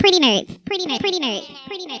Pretty nerds. Pretty nerds. Pretty nerds.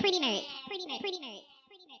 Pretty nerds. Pretty nerds. Pretty nerds. Pretty nerds.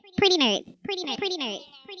 Pretty nerds. Pretty nerds. Pretty nerds. Pretty nerds.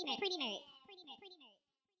 Pretty nerds.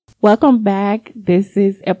 Welcome back. This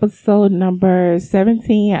is episode number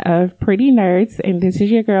 17 of Pretty Nerds, and this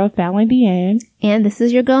is your girl Fallon Deanne. And this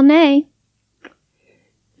is your girl Nay.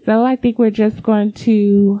 So I think we're just going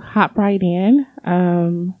to hop right in. I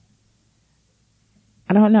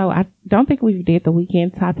don't know. I don't think we did the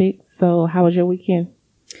weekend topic. So how was your weekend?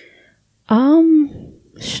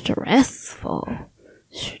 Stressful.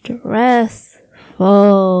 So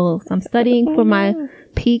I'm studying for my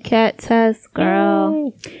PCAT test,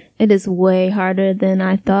 girl. It is way harder than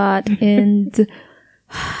I thought, and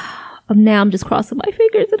now I'm just crossing my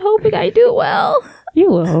fingers and hoping I do well.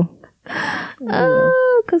 You will.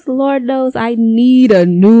 Because Lord knows I need a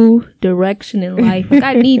new direction in life. Like,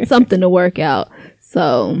 I need something to work out.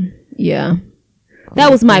 So, yeah.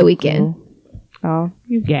 That was my weekend. Oh,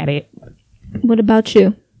 you got it. What about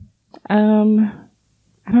you? I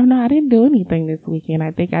don't know. I didn't do anything this weekend.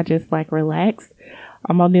 I think I just relaxed.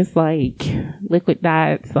 I'm on this liquid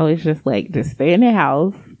diet, so it's just just stay in the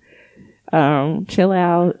house, chill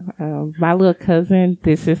out. My little cousin,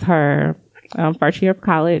 this is her first year of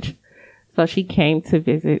college, so she came to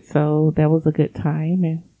visit, so that was a good time,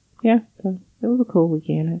 and yeah, so it was a cool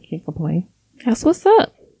weekend. I can't complain. That's what's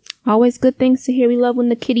up. Always good things to hear. We love when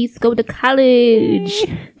the kiddies go to college.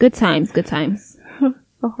 Good times, good times. So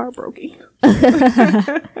heartbroken.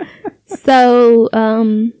 So,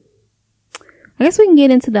 I guess we can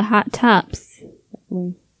get into the hot tops.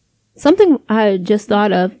 Something I just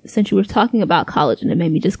thought of since you were talking about college, and it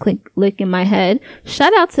made me just click in my head.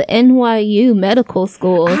 Shout out to NYU Medical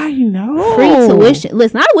School. I know. Free tuition.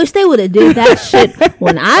 Listen, I wish they would have did that shit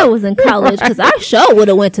when I was in college, because I sure would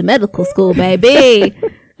have went to medical school, baby.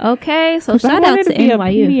 Okay, so shout out to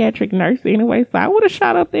NYU. Be a pediatric nurse anyway, so I would have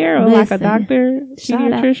shot up there, or a doctor,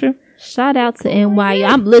 pediatrician. Shout out to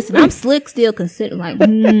NYU. I'm slick still,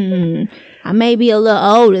 considering I may be a little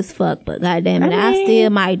old as fuck, but goddamn it, I still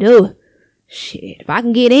might do it. Shit, if I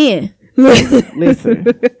can get in. Listen.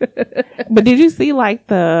 But did you see the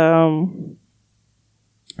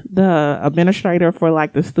administrator for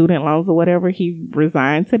the student loans or whatever, he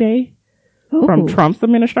resigned today from Trump's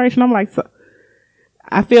administration? I'm so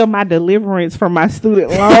I feel my deliverance from my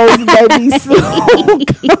student loans maybe soon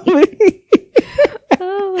coming.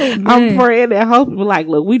 I'm praying and hoping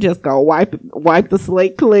look, we just gonna wipe the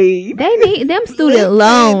slate clean. They need them student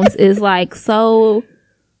loans is so,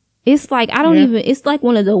 it's I don't even, it's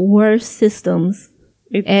one of the worst systems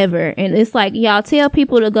ever. And it's y'all tell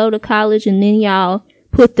people to go to college and then y'all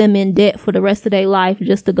put them in debt for the rest of their life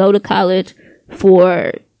just to go to college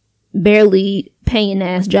for barely paying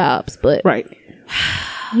ass jobs. But right.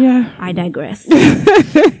 Yeah. I digress.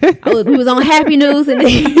 We was on happy news and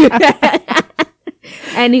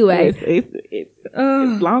anyway,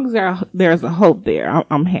 as long as there's a hope there,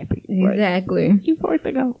 I'm happy. Exactly. Keep forward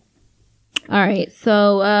to go. All right.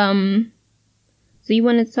 So, so you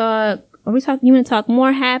want to talk? You want to talk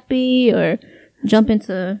more happy or jump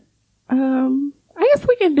into? I guess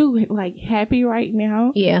we can do happy right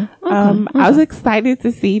now. Yeah. Okay. I was excited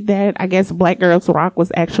to see that I guess Black Girls Rock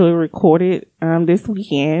was actually recorded this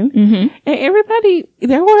weekend, and everybody,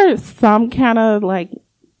 there were some kind of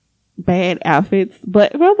bad outfits,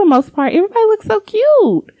 but for the most part, everybody looks so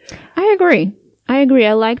cute. I agree. I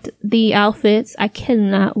liked the outfits. I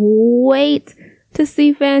cannot wait to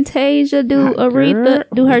see Fantasia do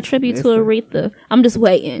her tribute to Aretha. I'm just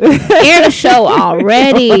waiting. Air the show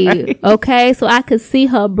already. Right. Okay, so I could see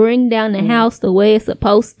her bring down the house the way it's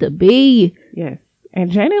supposed to be. Yes.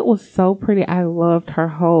 And Janet was so pretty. I loved her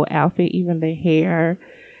whole outfit, even the hair.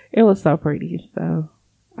 It was so pretty. So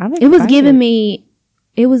I'm excited.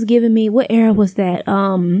 It was giving me, what era was that?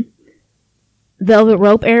 Velvet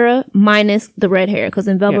Rope era minus the red hair. Because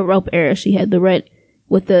in Velvet Rope era, she had the red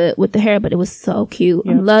with the hair, but it was so cute.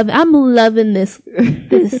 Yep. I'm loving this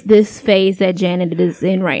phase that Janet is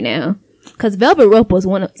in right now. Because Velvet Rope was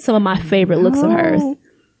some of my favorite looks of hers.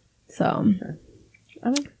 So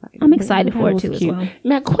I'm excited for it too as well.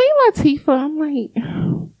 Now Queen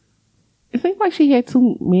Latifah, it seems like she had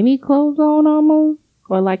too many clothes on almost.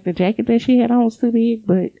 Or the jacket that she had on was too big,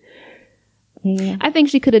 but yeah. I think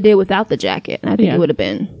she could have did without the jacket. I think it would have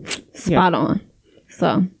been spot on.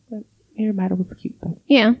 So but everybody was cute though.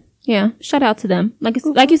 Yeah. Shout out to them. Like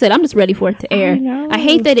you said, I'm just ready for it to air. I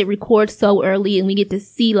hate that it records so early and we get to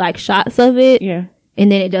see shots of it. Yeah.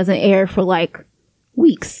 And then it doesn't air for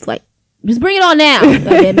weeks. Just bring it on now.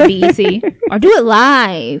 BET. Or do it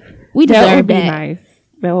live. We deserve that. That would be nice.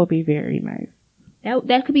 That would be very nice.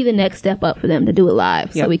 That could be the next step up for them to do it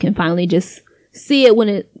live, so we can finally just see it when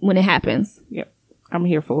it happens. Yep. I'm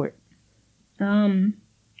here for it.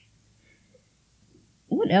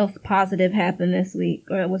 What else positive happened this week,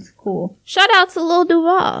 or it was cool? Shout out to Lil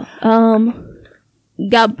Duval.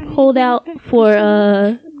 Got pulled out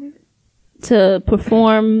for to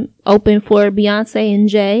perform open for Beyonce and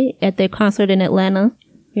Jay at their concert in Atlanta.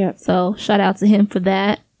 Yeah. So shout out to him for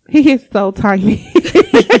that. He is so tiny.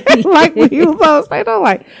 Like when he was on stage, I'm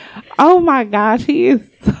like, oh my gosh, he is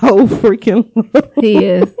so freaking little.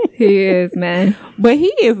 He is, man. But he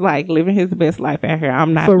is like living his best life out here.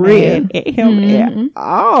 I'm not For real. mad at him at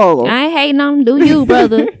all. I ain't hating on him. Do you,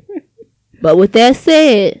 brother? But with that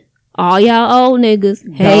said, all y'all old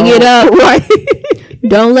niggas, hang it up. Right.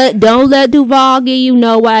 Don't let Duval give you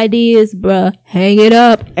no ideas, bruh. Hang it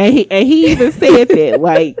up. And he even said that,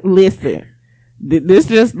 like, listen, this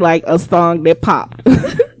just like a song that popped.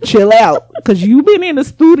 Chill out. Cause you been in the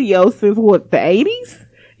studio since what, the 80s?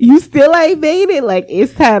 You still ain't made it? Like,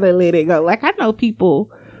 it's time to let it go. Like, I know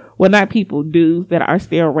people, well, not people, dudes that are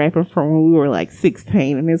still rapping from when we were like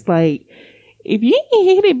 16. And it's like, if you ain't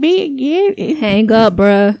hit it big yet, hang up,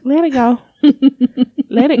 bruh. Let it go.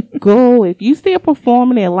 Let it go. If you still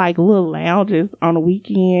performing at like little lounges on the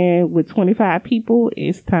weekend with 25 people,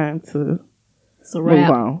 it's time to move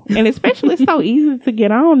on. And especially it's so easy to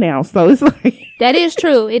get on now. So it's like that is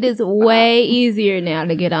true. It is way easier now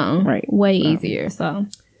to get on. Right. Way easier. So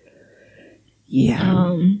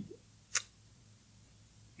yeah.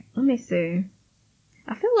 Let me see.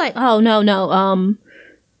 I feel like no.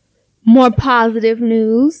 More positive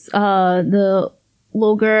news. The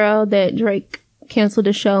little girl that Drake canceled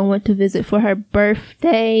the show and went to visit for her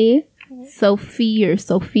birthday, Sophia,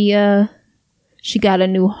 she got a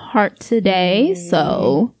new heart today,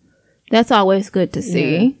 so that's always good to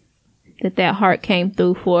see that heart came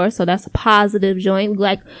through for her. So that's a positive joint. We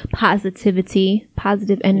like positivity,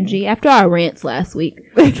 positive energy. After our rants last week,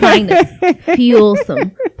 we're trying to fuel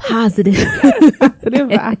some positive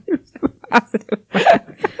vibes. Positive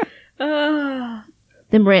vibes.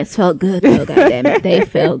 Them rants felt good though, goddammit. They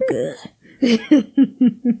felt good.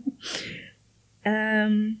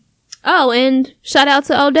 And shout out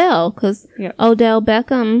to Odell, because Odell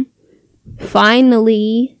Beckham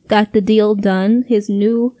finally got the deal done. His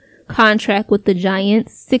new contract with the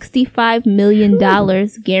Giants, $65 million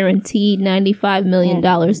guaranteed, $95 million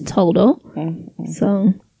total.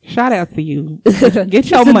 So shout out to you. Get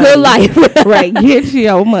your money. It's a good life. Right. Get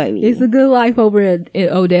your money. It's a good life over in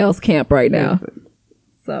Odell's camp right now.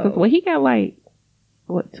 So, well, he got like,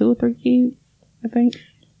 what, 2 or 3 kids, I think?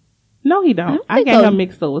 No, he don't. I got him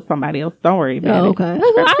mixed up with somebody else. Don't worry about it. Okay. I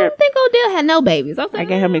don't think Odell had no babies. I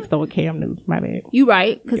got him mixed up with Cam Newton. My bad. You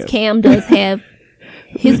right, because Cam does have,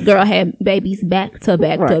 his girl had babies back to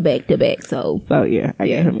back to back to back. So yeah, I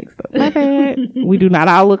got him mixed up. My bad. We do not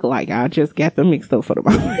all look alike. I just got them mixed up for the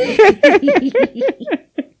moment.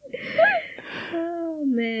 Oh,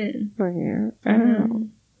 man. Yeah.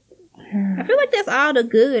 I feel like that's all the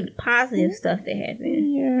good, positive stuff that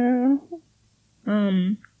happened. Yeah.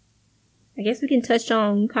 I guess we can touch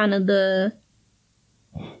on kind of the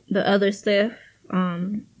other stuff.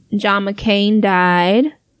 John McCain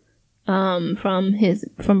died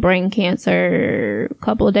from brain cancer a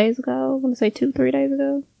couple of days ago. I want to say 2-3 days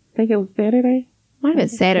ago. I think it was Saturday. Might have been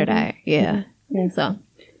Saturday. Yeah.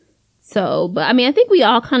 So, but I mean, I think we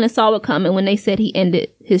all kind of saw it coming when they said he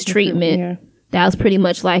ended his treatment. Yeah. That was pretty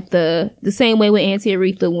much like the same way with Auntie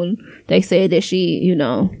Aretha when they said that she,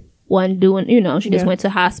 wasn't doing, she just went to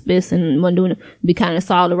hospice and wasn't doing it. We kind of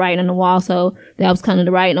saw the writing on the wall. So that was kind of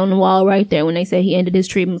the writing on the wall right there when they said he ended his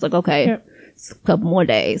treatment. It was like, okay, it's a couple more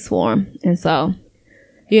days for him. And so,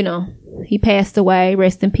 he passed away.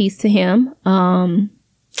 Rest in peace to him.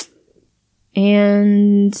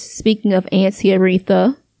 And speaking of Auntie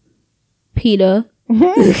Aretha, Peter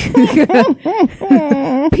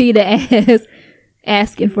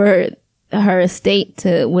asking for her estate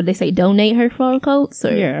to, what they say, donate her fur coats?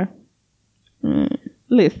 Or? Yeah.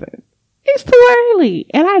 Listen, it's too early.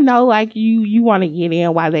 And I know, like, you want to get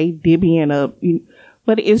in while they divvying up,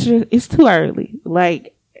 but it's too early.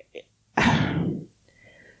 Like, I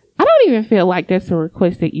don't even feel like that's a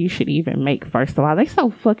request that you should even make, first of all. They're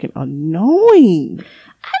so fucking annoying.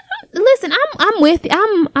 Listen, I'm with you.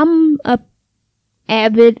 I'm a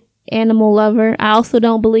avid animal lover. I also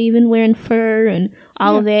don't believe in wearing fur and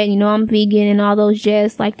all of that. I'm vegan and all those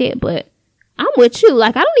jazz like that, but I'm with you.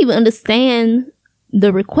 Like, I don't even understand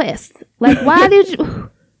the request. Like, why did you...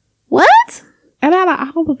 What? And out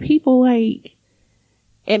of all the people, like...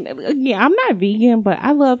 And, yeah, I'm not vegan, but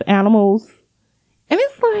I love animals. And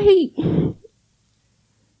it's like...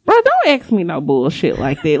 Bro, don't ask me no bullshit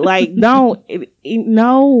like that. Like, don't...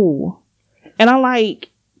 No. And I'm like...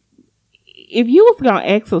 if you was gonna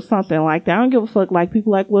ask for something like that, I don't give a fuck. Like,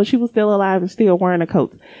 people like, well, she was still alive and still wearing a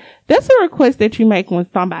coat. That's a request that you make when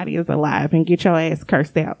somebody is alive and get your ass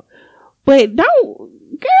cursed out. But don't,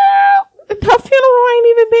 girl, the funeral ain't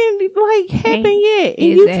even been like happened yet, and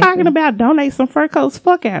you talking about donate some fur coats?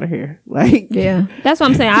 Fuck out of here. Like, yeah, that's what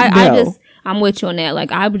I'm saying. I'm with you on that.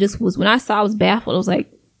 Like, I just was, when I saw, I was baffled. I was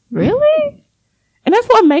like, really? And that's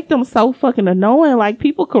what make them so fucking annoying. Like,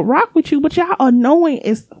 people could rock with you, but y'all annoying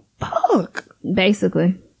as fuck.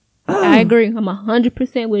 Basically. I agree. I'm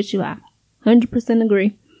 100% with you. I 100%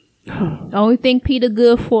 agree. The only thing PETA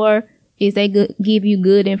good for is they give you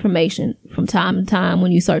good information from time to time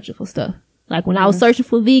when you searching for stuff. Like when I was searching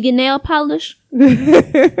for vegan nail polish,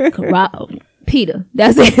 PETA.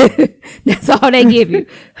 That's it. That's all they give you.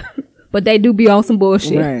 But they do be on some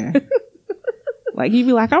bullshit. Right. Like, you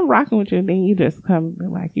be like, I'm rocking with you, and then you just come and be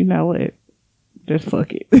like, you know what? Just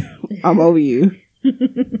fuck it. I'm over you.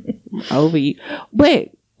 Over you. But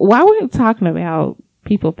while we're talking about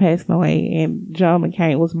people passing away and John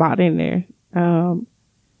McCain was brought in there,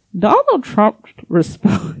 Donald Trump's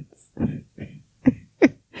response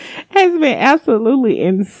has been absolutely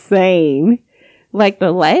insane. Like,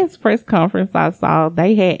 the last press conference I saw,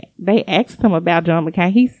 they asked him about John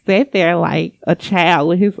McCain. He sat there like a child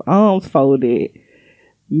with his arms folded,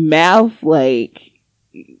 mouth like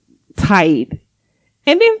tight,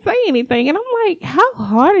 and didn't say anything. And I'm like, how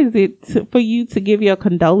hard is it for you to give your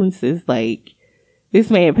condolences? Like, this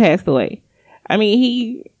man passed away. I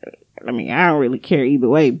mean, I don't really care either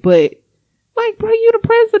way, but like, bro, you the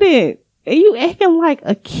president and you acting like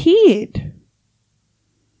a kid.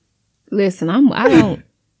 Listen, you know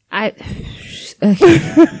what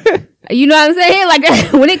I'm saying?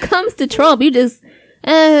 Like, when it comes to Trump, you just,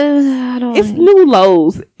 I don't. It's new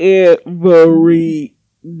lows every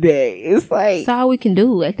day. It's like, that's all we can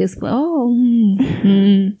do at this point.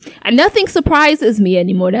 And nothing surprises me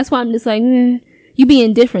anymore. That's why I'm just like, you be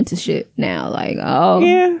indifferent to shit now. Like,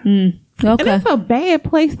 yeah. Okay. And it's a bad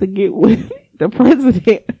place to get with the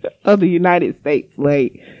president of the United States.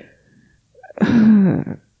 Like,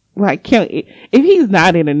 if he's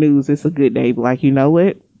not in the news, it's a good day. But like, you know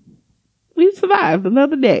what? We survived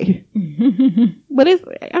another day. But it's,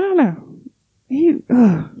 I don't know. He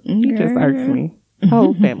just irks me.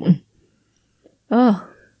 Whole family. Oh.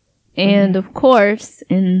 And of course,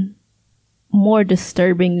 in more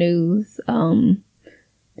disturbing news,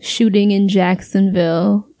 shooting in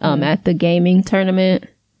Jacksonville, at the gaming tournament.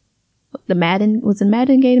 The Madden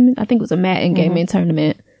gaming? I think it was a Madden gaming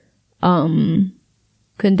tournament.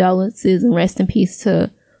 Condolences and rest in peace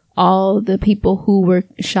to all the people who were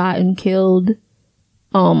shot and killed.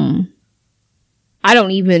 I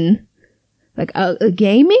don't even, like, a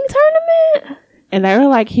gaming tournament? And they were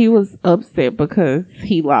like, he was upset because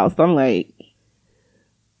he lost. I'm like,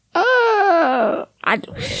 I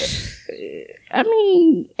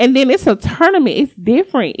mean, and then it's a tournament. It's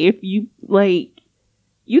different if you, like,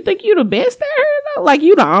 you think you the best at her, though? Like,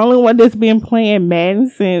 you the only one that's been playing Madden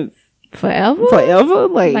since forever?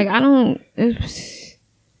 Like, I don't,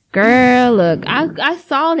 girl, look, I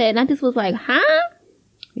saw that and I just was like, huh?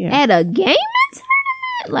 Yeah. At a gaming tournament?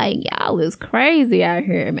 Like, y'all is crazy out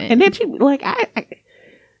here, man. And then she, like, I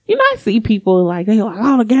see people like, they like,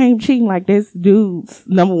 oh, the game cheating. Like, this dude's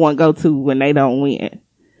number one go-to when they don't win.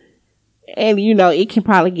 And, you know, it can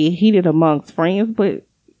probably get heated amongst friends, but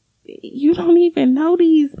you don't even know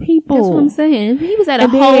these people. That's what I'm saying. He was at a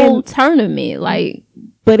whole tournament, like.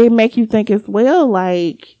 But it make you think as well,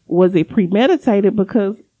 like, was it premeditated?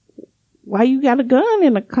 Because why you got a gun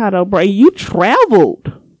in the car, though, bro? You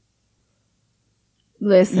traveled.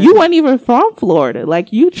 Listen. You weren't even from Florida.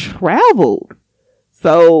 Like, you traveled.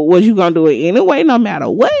 So, was you gonna do it anyway, no matter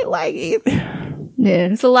what? Like, yeah,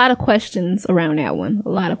 there's a lot of questions around that one. A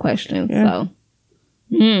lot of questions. Yeah.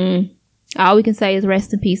 So, all we can say is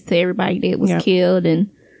rest in peace to everybody that was killed, and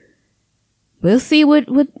we'll see what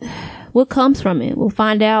comes from it. We'll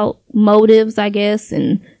find out motives, I guess,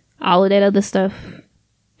 and all of that other stuff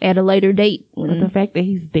at a later date. But the fact that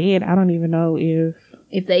he's dead, I don't even know if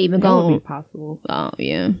they even go possible. Oh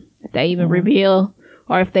yeah, if they even reveal,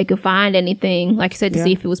 or if they could find anything, like you said, to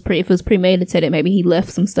see if it was premeditated. Maybe he left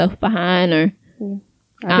some stuff behind, or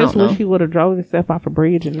I just wish he would have drove himself off a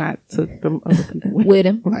bridge and not took them other people with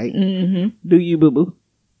him. Like, do you, boo boo?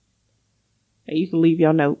 And you can leave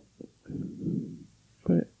your note.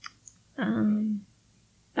 But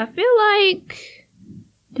I feel like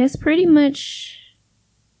that's pretty much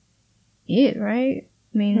it, right?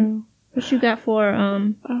 I mean, what you got for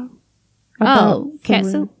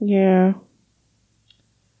Katsu? Yeah.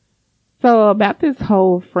 So about this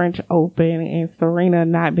whole French Open and Serena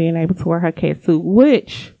not being able to wear her catsuit,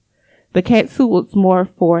 which the cat suit was more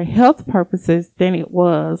for health purposes than it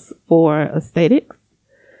was for aesthetics.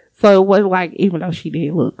 So it was like, even though she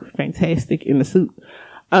did look fantastic in the suit,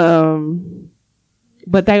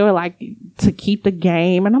 but they were like to keep the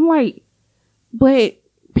game. And I'm like, but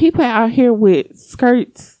people out here with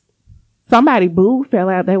skirts, somebody boob fell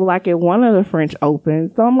out. They were like at one of the French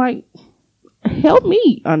Opens. So I'm like, help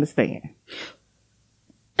me understand.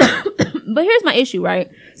 But here's my issue, right?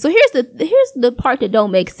 So here's the part that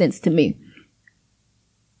don't make sense to me.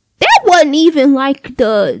 That wasn't even like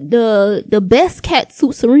the best cat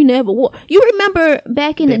suit Serena ever wore. You remember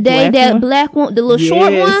back in the day that black one, the little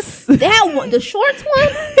short one? That one, the shorts one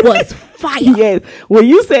was fire. Yes. When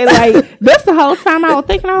you said like, that's the whole time I was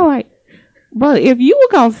thinking, I was like, bro, if you were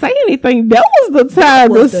gonna say anything, that was the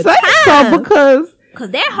time to say something, because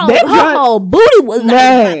her whole booty was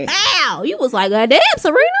like, ow. You was like, God damn,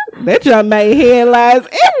 Serena. That junk made headlines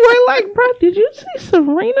everywhere. Like, bro, did you see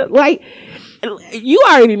Serena? Like, you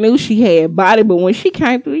already knew she had body, but when she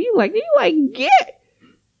came through, you like, get,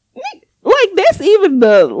 like, that's even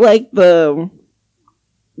the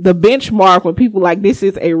benchmark when people like, this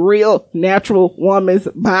is a real natural woman's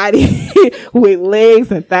body with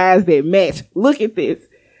legs and thighs that match. Look at this.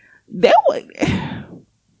 That's why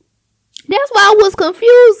I was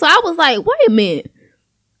confused. So I was like, wait a minute.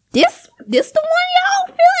 This the one y'all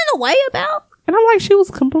feeling a way about? And I'm like, she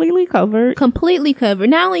was completely covered. Completely covered.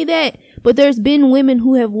 Not only that, but there's been women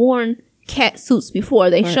who have worn cat suits before.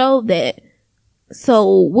 They showed that.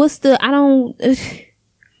 So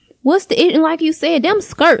and like you said, them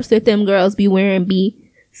skirts that them girls be wearing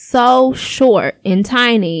be so short and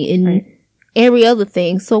tiny and every other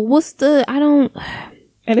thing. So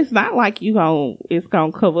and it's not like it's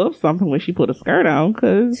gonna cover up something when she put a skirt on,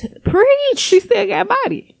 cause preach, she still got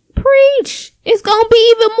body. Preach. It's gonna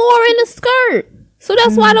be even more in the skirt. So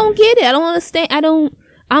that's why I don't get it. I don't understand.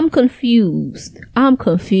 I'm confused.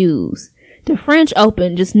 The French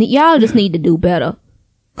Open y'all just need to do better.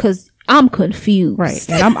 Cause I'm confused. Right.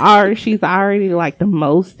 And she's already like the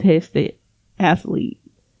most tested athlete.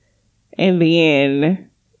 And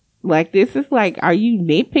then like, this is like, are you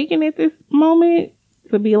nitpicking at this moment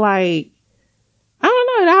to be like, I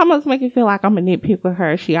don't know, it almost make it feel like I'm a nitpick with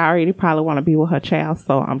her. She already probably want to be with her child,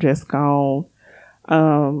 so I'm just gonna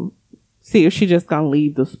see if she just gonna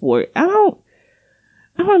leave the sport. I don't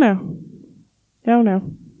know. I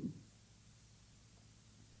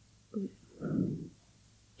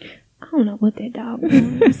don't know what that dog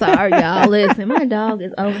is. I'm sorry, y'all. Listen, my dog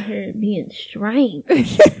is over here being strange.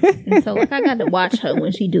 And so, like, I got to watch her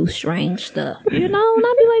when she do strange stuff. You know? And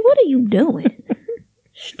I be like, what are you doing?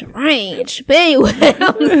 Strange. But anyway,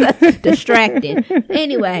 I'm so distracted.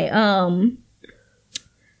 Anyway, other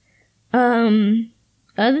than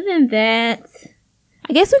that,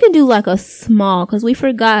 I guess we can do like a small, because we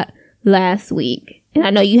forgot last week. And I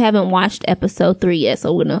know you haven't watched episode 3 yet,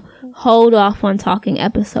 so we're going to hold off on talking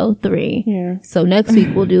episode 3. Yeah. So next week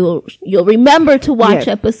you'll remember to watch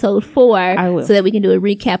episode 4 so that we can do a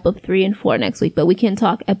recap of 3 and 4 next week. But we can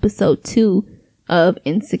talk episode 2 of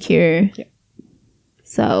Insecure. Yeah.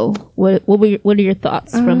 So what are your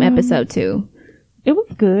thoughts from episode 2? It was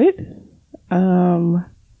good.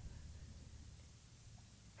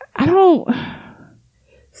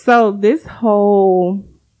 So this whole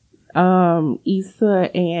Issa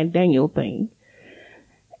and Daniel thing,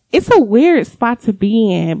 it's a weird spot to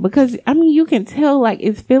be in, because I mean, you can tell like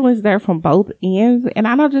it's feelings there from both ends, and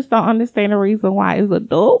I just don't understand the reason why as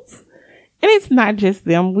adults, and it's not just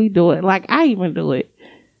them, we do it, like I even do it,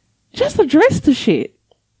 just address the shit,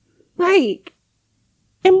 like,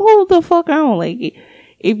 and move the fuck on. Like,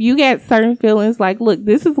 if you got certain feelings, like, look,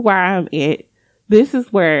 this is where I'm at. This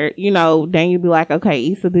is where, then you'd be like,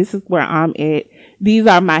 okay, Issa, this is where I'm at. These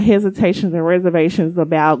are my hesitations and reservations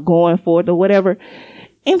about going forward or whatever.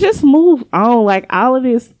 And just move on. Like, all of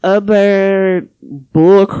this other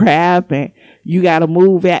bull crap and you gotta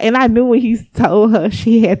move out. And I knew when he told her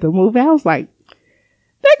she had to move out, I was like,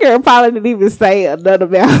 that girl probably didn't even say nothing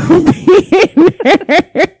about being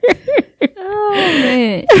there. Oh,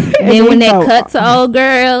 man. And then when they cut to old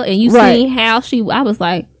girl and you see how I was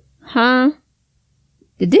like, huh?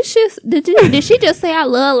 Did she just say I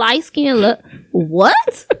love light skin?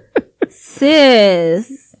 What?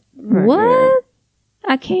 Sis. Right. What?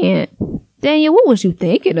 I can't. Daniel, what was you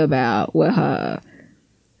thinking about with her?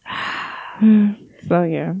 So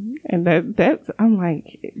yeah. And that's I'm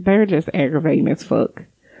like, they're just aggravating as fuck.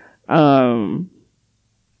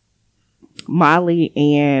 Molly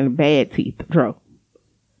and Bad Teeth Dro.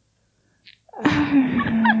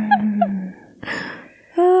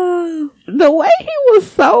 The way he was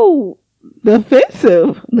so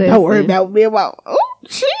defensive. Listen. Don't worry about me about, oh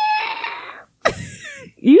shit.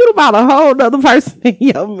 you about a whole other person in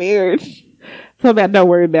your marriage. So that don't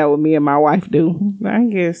worry about what me and my wife do. I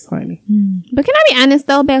guess, honey. But can I be honest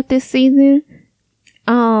though about this season?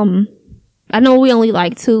 I know we only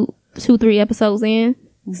like 3 episodes in.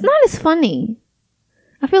 It's not as funny.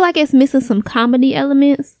 I feel like it's missing some comedy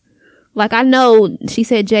elements. Like, I know she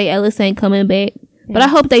said Jay Ellis ain't coming back, but I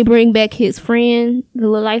hope they bring back his friend, the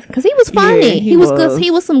little life, because he was funny. Yeah, he was good.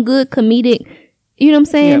 He was some good comedic. You know what I'm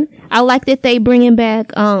saying? Yep. I like that they bringing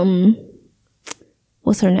back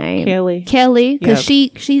what's her name? Kelly, because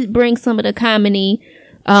she brings some of the comedy.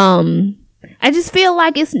 I just feel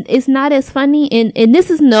like it's not as funny, and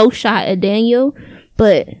this is no shot at Daniel,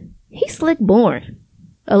 but he's slick boring.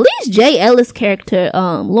 At least Jay Ellis' character,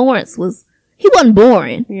 Lawrence, he wasn't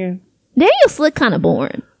boring. Yeah. Daniel Slick kind of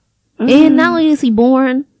boring. And not only is he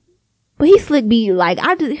boring, but he Slick be like,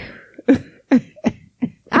 you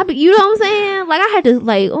know what I'm saying? Like, I had to,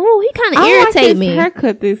 like, he kind of irritate me. His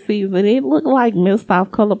haircut this season, it looked like missed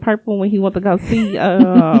off color purple when he went to go see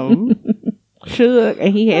Suge,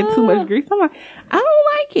 and he had too much grease. I'm like, I don't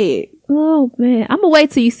like it. Oh man, I'm gonna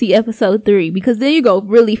wait till you see episode 3, because then you go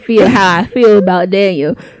really feel how I feel about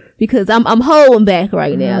Daniel, because I'm holding back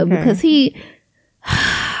right now, because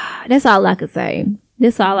that's all I can say.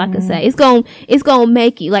 That's all I can say. It's gonna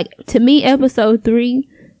make you, like, to me, episode 3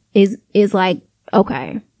 is like,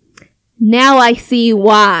 okay, now I see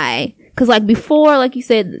why. Cause like before, like you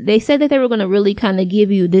said, they said that they were gonna really kind of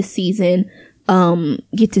give you this season,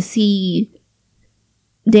 get to see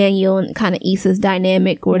Daniel and kind of Issa's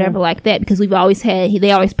dynamic or whatever like that, because they always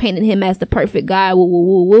painted him as the perfect guy. Woo, woo,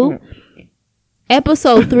 woo, woo.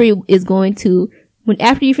 Episode 3 is going to,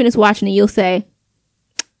 after you finish watching it, you'll say,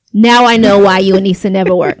 now I know why you and Issa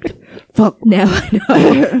never worked. Fuck. Now I know.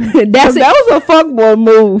 That was a fuckboy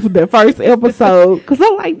move, the first episode. Cause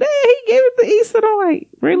I'm like, damn, he gave it to Issa. And I'm like,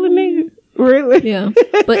 really, nigga? Really? Yeah.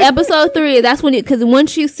 But episode 3, that's when cause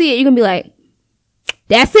once you see it, you're gonna be like,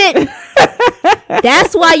 that's it.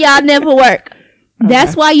 That's why y'all never work.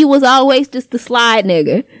 That's why you was always just the slide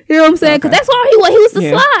nigga. You know what I'm saying? Cause that's why he was the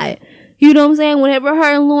slide. You know what I'm saying? Whenever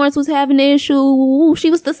her and Lawrence was having an issue,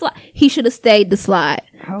 she was the slide. He should have stayed the slide.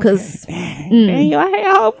 Cause, Daniel, I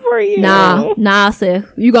had hope for you. Nah, Seth.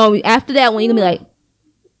 You gonna be, after that one, you gonna be like,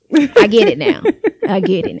 I get it now. I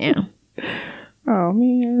get it now. Oh,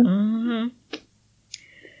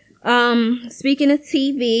 man. Speaking of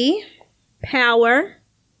TV, Power.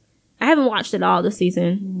 I haven't watched it all this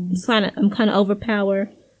season. I'm kind of over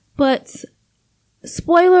Power. But,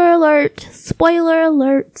 spoiler alert.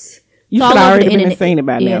 You should already been seen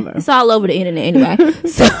about now, though. It's all over the internet anyway.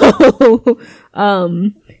 So,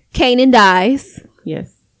 Kanan dies.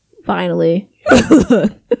 Yes. Finally.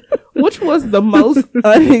 Which was the most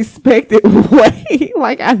unexpected way.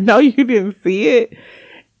 Like, I know you didn't see it.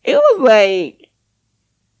 It was like,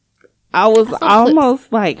 I was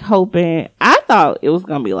almost like hoping, I thought it was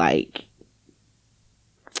gonna be like,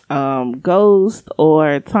 Ghost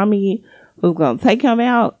or Tommy was gonna take him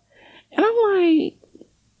out. And I'm like,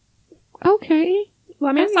 okay. Well,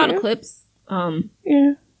 I mean, I saw the clips.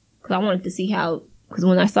 Yeah. Cause I wanted to see how, cause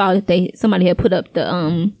when I saw that somebody had put up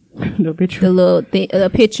the picture. The little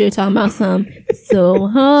picture talking about some so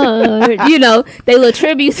hard, they little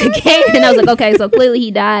tributes to Kanan, and I was like, okay, so clearly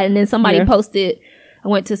he died. And then somebody posted, I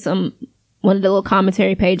went to one of the little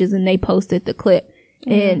commentary pages, and they posted the clip,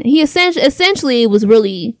 and he essentially was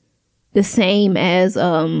really the same as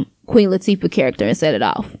Queen Latifah character in Set It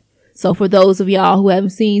Off. So for those of y'all who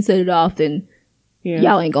haven't seen Set It Off, then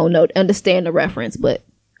y'all ain't gonna understand the reference, but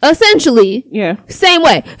essentially, same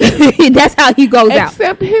way. That's how he goes out.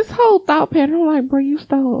 Except his whole thought pattern, I'm like, bro, you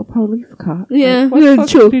stole a police car. Yeah, like, what the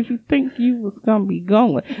fuck did you think you was gonna be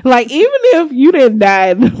going? Like, even if you didn't die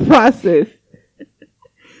in the process,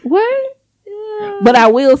 what? Yeah. But I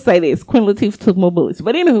will say this: Queen Latifah took more bullets.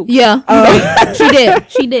 But anywho,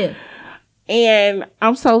 she did. And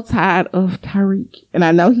I'm so tired of Tariq. And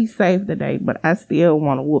I know he saved the day, but I still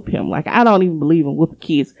want to whoop him. Like, I don't even believe in whooping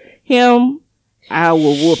kids. Him, I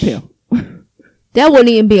will whoop him. That wouldn't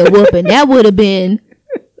even be a whooping. That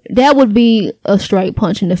would be a straight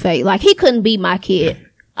punch in the face. Like, he couldn't be my kid.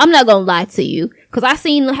 I'm not gonna lie to you. Cause I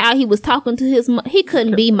seen how he was talking to his mom. He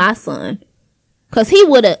couldn't be my son. Cause he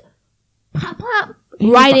would have pop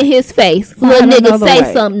right in his face. Little nigga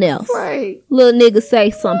say something else. Right. Little nigga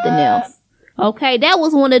say something else. Okay, that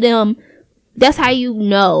was one of them. That's how you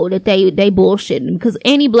know that they bullshitting. Because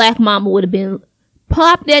any black mama would have been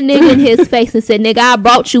popped that nigga in his face and said, nigga, I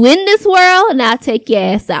brought you in this world and I'll take your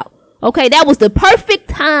ass out. Okay, that was the perfect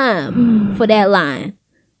time for that line.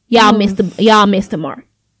 Y'all missed the mark.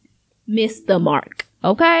 Missed the mark.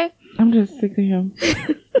 Okay? I'm just sick of him.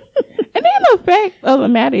 And then the fact of the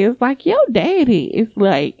matter is, like, your daddy is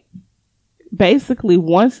like basically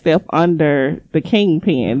one step under the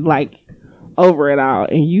kingpin, like over it all,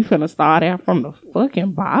 and you finna start out from the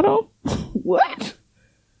fucking bottom. What?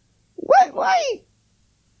 Like,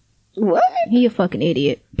 what? He a fucking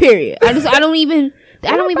idiot. Period. I don't even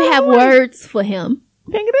have words for him.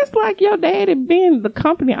 Nigga, that's like your daddy being the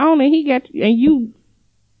company owner. He got you, and you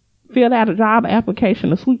filled out a job application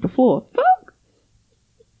to sweep the floor. Fuck.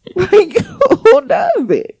 Like, who does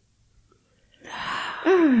it?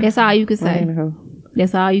 That's all you can say.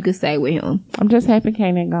 That's all you can say with him. I'm just happy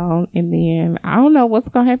Kanan gone. And then I don't know what's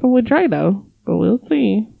gonna happen with Dre though, but we'll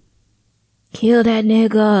see. Kill that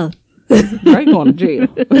nigga. Dre going to jail.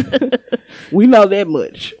 We know that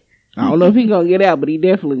much. I don't know if he gonna get out, but he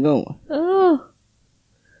definitely going.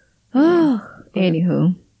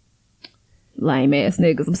 Anywho, lame ass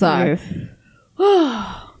niggas. I'm sorry.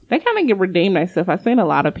 Yes. They kind of get redeemed themselves. I've seen a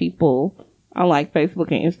lot of people on like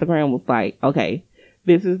Facebook and Instagram was like, okay,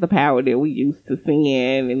 this is the power that we used to sing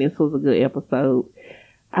in, and this was a good episode.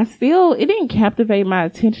 It didn't captivate my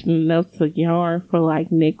attention enough to yarn for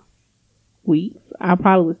like next week. I'll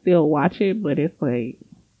probably still watch it, but it's like,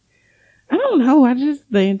 I don't know.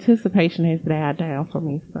 The anticipation has died down for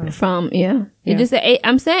me. So.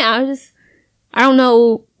 I don't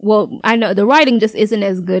know. Well, I know the writing just isn't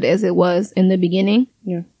as good as it was in the beginning.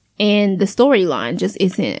 Yeah. And the storyline just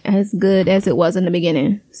isn't as good as it was in the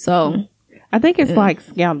beginning. So. I think it's like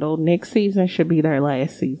Scandal. Next season should be their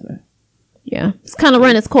last season. Yeah. It's kind of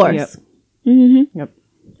run its course. Yep. Mm-hmm. Yep.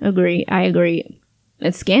 I agree.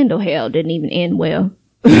 And Scandal hell didn't even end well.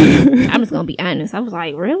 I'm just gonna be honest. I was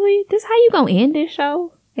like, really? This how you gonna end this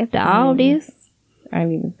show after all this? I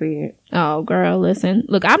didn't even see it. Oh, girl, listen.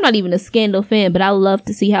 Look, I'm not even a Scandal fan, but I love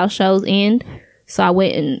to see how shows end. So I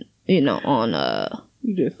went and on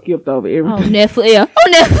you just skipped over everything. On Netflix, yeah.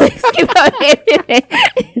 On Netflix, skipped over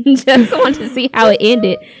everything. Just wanted to see how it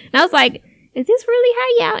ended. And I was like, is this really how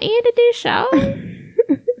y'all ended this show?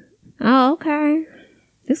 Oh, okay.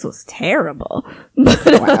 This was terrible.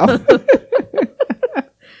 Wow.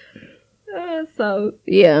 So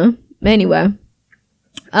yeah. Anyway,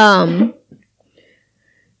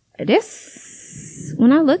 this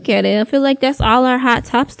when I look at it, I feel like that's all our hot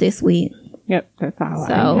tops this week. Yep, that's all.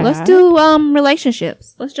 So let's do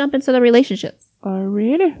relationships. Let's jump into the relationships.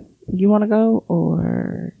 Already? You want to go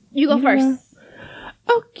or you go first?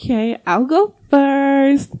 Okay, I'll go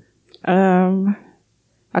first.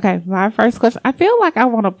 Okay, my first question. I feel like I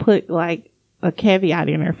want to put like a caveat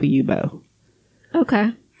in there for you though.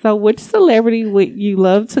 Okay. So which celebrity would you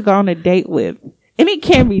love to go on a date with? And it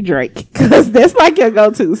can be Drake, because that's like your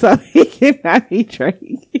go-to, so it cannot be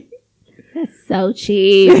Drake. That's so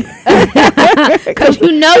cheap. Because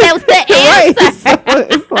you know that was the answer. Right, so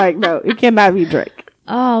it's like, no, it cannot be Drake.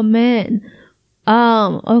 Oh, man.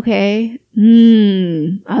 Okay.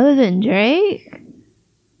 Other than Drake?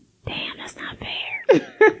 Damn, that's not fair.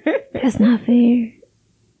 That's not fair.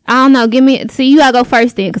 I don't know. See, you gotta go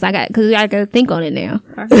first then, because I gotta think on it now.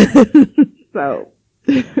 So.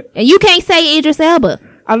 And you can't say Idris Elba.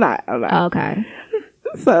 I'm not. Okay.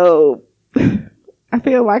 So, I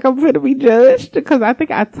feel like I'm going to be judged, because I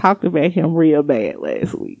think I talked about him real bad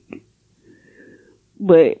last week.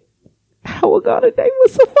 But I will go on a date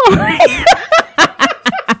with Safari.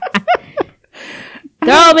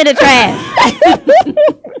 Throw him in the trash.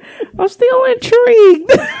 I'm still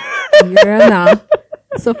intrigued. Girl, no.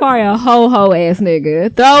 Safari a ho ass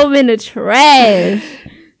nigga. Throw him in the trash.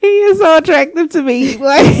 He is so attractive to me.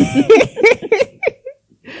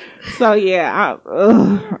 So yeah,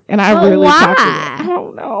 and I but really why? talked to him. I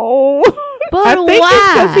don't know. But I think why?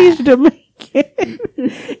 it's because he's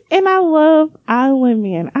Jamaican, and I love island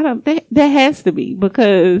men. That has to be,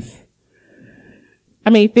 because I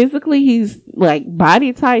mean, physically he's like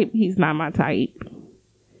body type. He's not my type.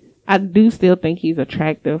 I do still think he's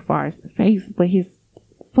attractive as far as the face, but his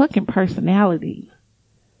fucking personality.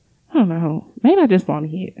 I don't know. Maybe I just want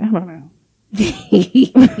to hit. I don't know.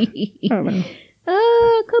 I don't know.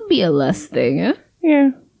 Could be a lust thing, huh?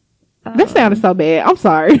 Yeah. That sounded so bad. I'm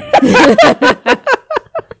sorry.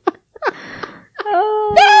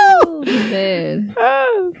 Oh, man.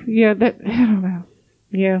 Yeah, I don't know.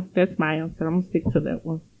 Yeah, that's my answer. I'm going to stick to that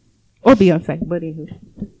one. Or Beyonce, but anywho.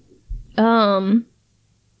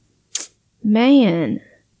 Man.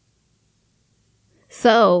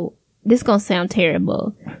 So, this gonna sound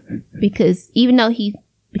terrible, because even though he's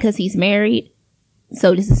married,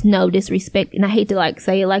 so this is no disrespect, and I hate to like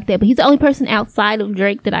say it like that, but he's the only person outside of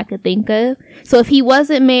Drake that I could think of. So if he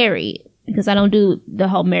wasn't married, because I don't do the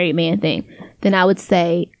whole married man thing, then I would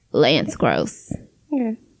say Lance Gross.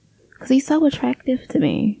 Yeah. Because he's so attractive to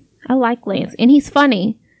me. I like Lance. And he's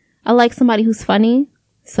funny. I like somebody who's funny.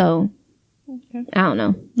 So, okay. I don't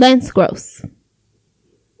know. Lance Gross.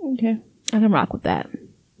 Okay. I can rock with that.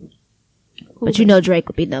 But you know Drake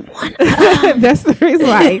would be number one. That's the reason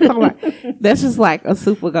why. That's just like a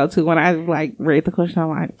super go-to. When I like read the question, I'm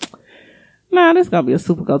like, nah, this is going to be a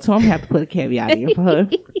super go-to. I'm going to have to put a caveat in for her.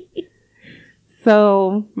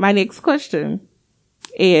 So my next question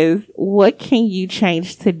is, what can you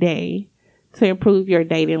change today to improve your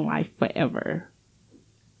dating life forever?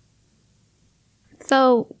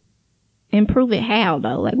 So, improve it how,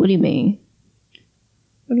 though? Like, what do you mean?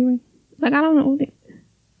 What do you mean? Like, I don't know.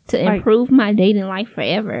 To improve my dating life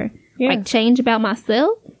forever. Yeah. Like, change about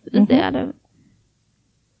myself? Is that a...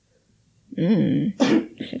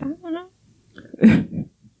 Shit, I don't know.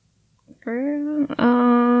 Girl,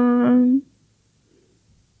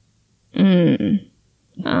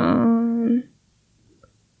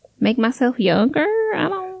 make myself younger? I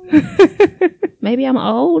don't... Maybe I'm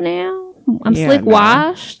old now? I'm slick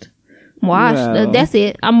washed. Washed. No. That's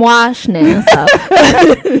it. I'm washed now. So.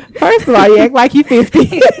 First of all, you act like you're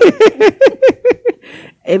 50.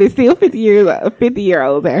 And it's still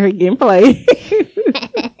 50-year-olds out here getting played.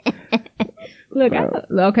 Look,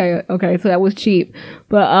 okay, so that was cheap.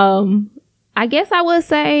 But I guess I would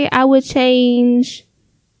say I would change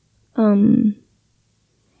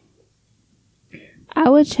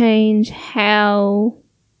how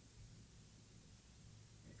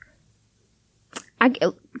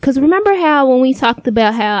because remember how when we talked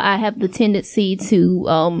about how I have the tendency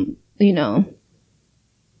to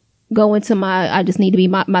go into I just need to be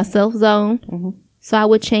myself zone. Mm-hmm. So I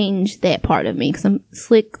would change that part of me because I'm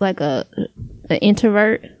slick like an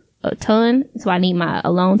introvert a ton. So I need my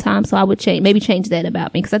alone time. So I would change that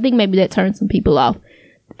about me because I think maybe that turns some people off.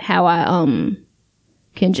 How I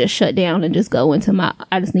can just shut down and just go into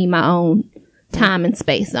I just need my own time and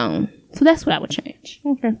space zone. So that's what I would change.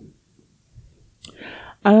 Okay.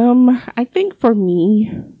 I think for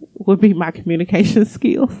me would be my communication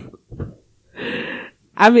skills.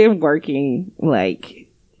 I've been working like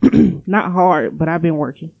not hard, but I've been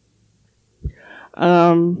working.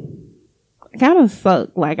 Kind of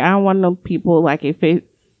suck. Like I don't want no people like if it's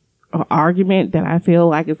an argument that I feel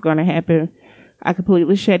like it's going to happen, I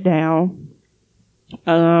completely shut down.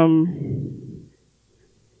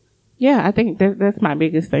 Yeah, I think that's my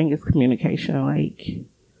biggest thing is communication. Like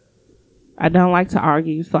I don't like to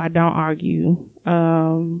argue, so I don't argue.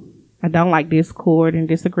 I don't like discord and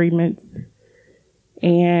disagreements.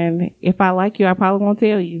 And if I like you, I probably won't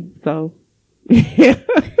tell you. So,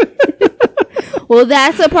 well,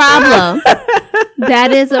 that's a problem.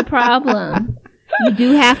 That is a problem. You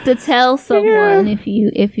do have to tell someone if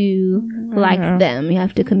you like them. You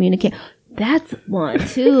have to communicate. That's one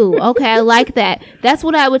too. Okay, I like that. That's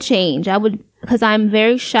what I would change. Because I'm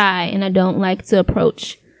very shy and I don't like to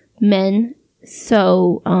approach men.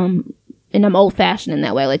 So, and I'm old fashioned in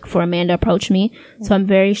that way, like for a man to approach me. So I'm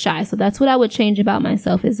very shy. So that's what I would change about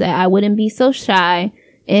myself is that I wouldn't be so shy.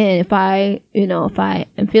 And if I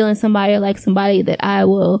am feeling somebody or like somebody, that I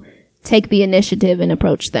will take the initiative and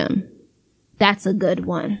approach them. That's a good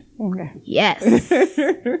one. Okay. Yes.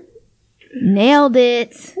 Nailed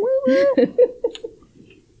it.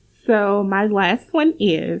 So my last one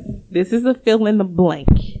is, this is a fill in the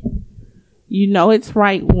blank. You know it's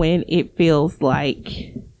right when it feels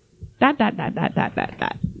like ... I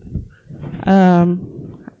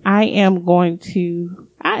am going to...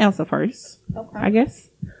 I answer first, okay. I guess.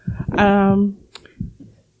 I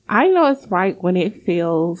know it's right when it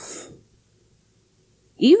feels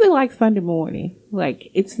easy like Sunday morning. Like,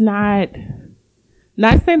 it's not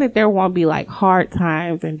saying that there won't be like hard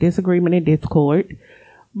times and disagreement and discord,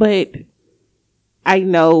 but I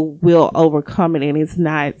know we'll overcome it and it's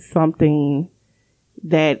not something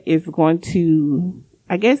that is going to,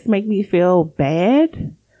 I guess, make me feel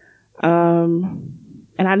bad.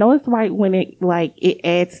 And I know it's right when it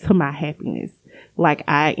adds to my happiness. Like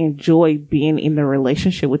I enjoy being in the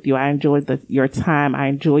relationship with you. I enjoy your time. I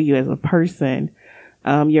enjoy you as a person.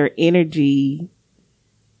 Your energy,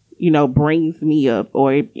 brings me up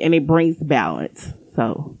and it brings balance.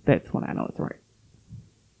 So that's when I know it's right.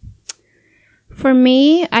 For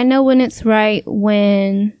me, I know when it's right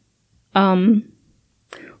when I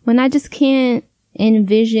just can't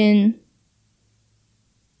envision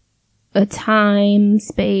a time,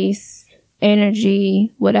 space,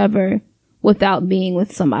 energy, whatever, without being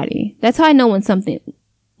with somebody. That's how I know when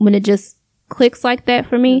it just clicks like that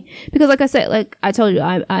for me. Because like I said, like I told you,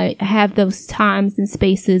 I have those times and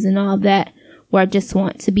spaces and all that where I just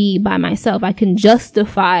want to be by myself. I can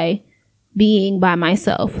justify being by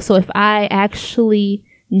myself. So if I actually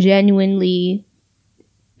genuinely,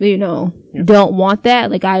 don't want that.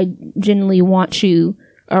 Like, I genuinely want you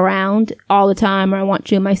around all the time, or I want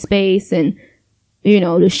you in my space and,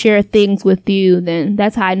 to share things with you, then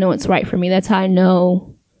that's how I know it's right for me. That's how I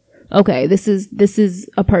know, okay, this is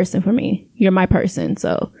a person for me. You're my person.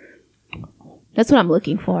 So that's what I'm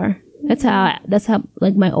looking for. That's how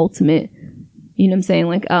like my ultimate, you know what I'm saying?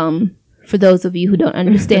 Like, for those of you who don't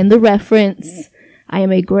understand the reference, I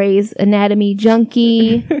am a Grey's Anatomy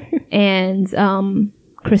junkie, and,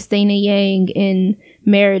 Christina Yang and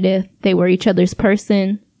Meredith, they were each other's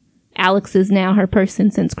person. Alex is now her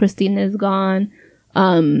person since Christina is gone.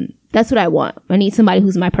 That's what I want. I need somebody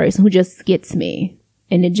who's my person, who just gets me.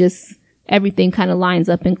 And everything kind of lines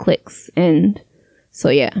up and clicks. And so,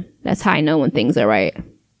 yeah, that's how I know when things are right.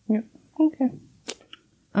 Yep. Okay.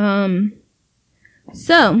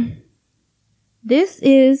 So this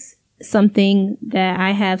is something that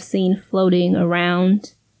I have seen floating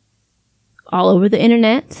around all over the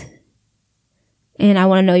internet, and I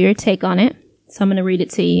want to know your take on it. So I'm going to read it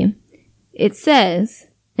to you. It says,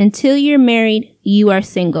 until you're married, you are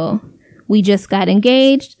single. We just got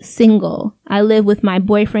engaged, single. I live with my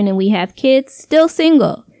boyfriend and we have kids, still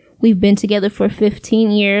single. We've been together for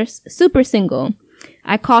 15 years, super single.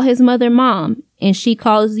 I call his mother mom, and she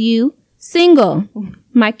calls you single.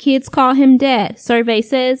 My kids call him dad. Survey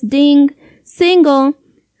says, ding, single.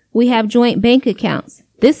 We have joint bank accounts.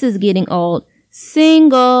 This is getting old.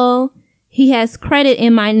 Single. He has credit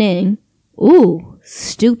in my name. Ooh,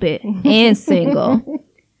 stupid and single.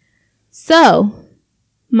 So,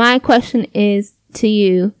 my question is to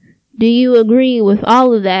you, do you agree with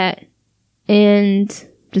all of that? And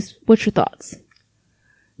just what's your thoughts?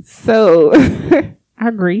 So, I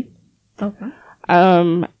agree. Okay.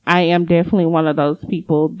 I am definitely one of those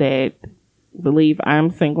people that believe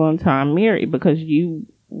I'm single until I'm married, because you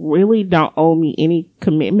really don't owe me any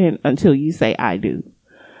commitment until you say I do.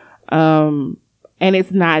 And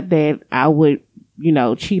it's not that I would,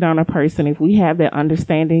 cheat on a person. If we have that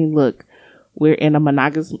understanding, look, we're in a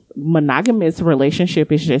monogamous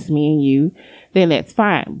relationship, it's just me and you, then that's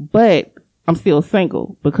fine. But I'm still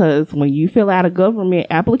single, because when you fill out a government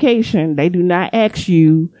application, they do not ask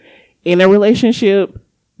you in a relationship,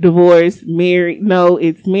 divorced, married. No,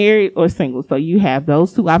 it's married or single. So you have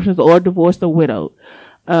those two options, or divorced or widowed.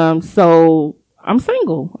 So I'm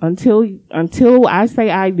single until I say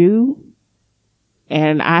I do,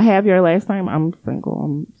 and I have your last name. I'm single.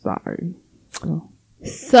 I'm sorry.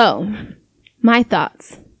 So my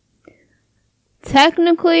thoughts.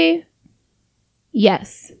 Technically,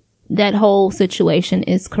 yes, that whole situation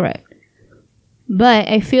is correct. But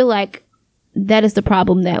I feel like that is the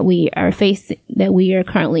problem that we are facing, that we are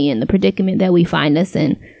currently in, the predicament that we find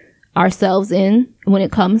ourselves in when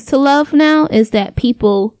it comes to love now, is that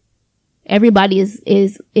everybody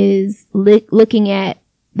is looking at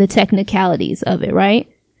the technicalities of it, right?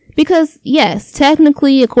 Because yes,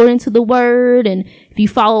 technically, according to the word, and if you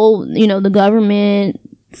follow, the government,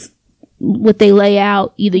 what they lay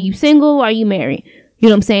out, either you single or you married. You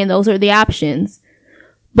know what I'm saying? Those are the options.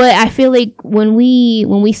 But I feel like when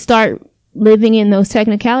we start living in those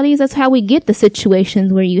technicalities, that's how we get the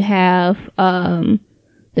situations where you have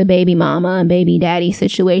the baby mama and baby daddy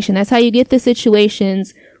situation. That's how you get the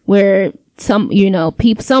situations where somebody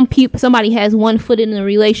has one foot in the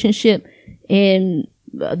relationship and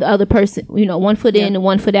the other person, one foot in and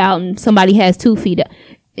one foot out, and somebody has 2 feet up.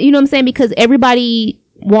 You know what I'm saying? Because everybody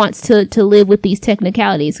wants to live with these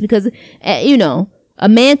technicalities, because a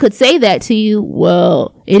man could say that to you,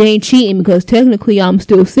 well, it ain't cheating because technically I'm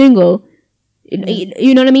still single.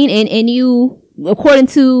 You know what I mean? And you, according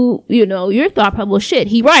to, your thought, probably, well, shit,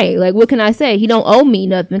 he right. Like, what can I say? He don't owe me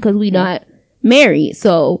nothing because we not married.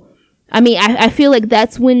 So, I mean, I feel like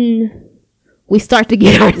that's when we start to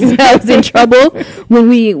get ourselves in trouble, when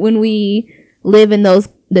we live in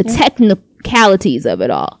the technicalities of it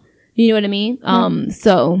all. You know what I mean?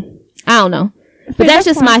 So I don't know. But that's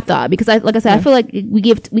just my thought, because like I said, I feel like we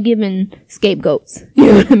giving scapegoats. You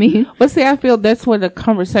know what I mean? But see, I feel that's where the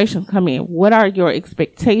conversations come in. What are your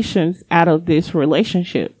expectations out of this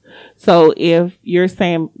relationship? So if you're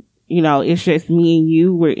saying, it's just me and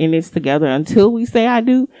you, we're in this together until we say I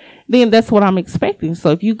do, then that's what I'm expecting.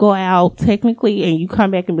 So if you go out technically and you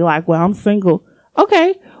come back and be like, well, I'm single.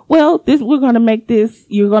 Okay, well, we're going to make this,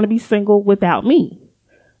 you're going to be single without me.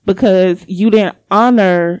 Because you didn't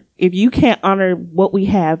honor, if you can't honor what we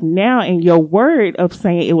have now and your word of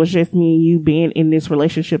saying it was just me and you being in this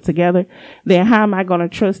relationship together, then how am I going to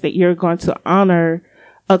trust that you're going to honor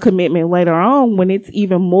a commitment later on when it's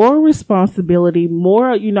even more responsibility,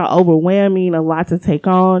 more, overwhelming, a lot to take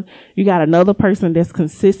on. You got another person that's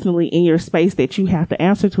consistently in your space that you have to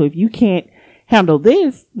answer to. If you can't handle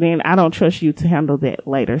this, then I don't trust you to handle that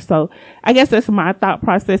later. So I guess that's my thought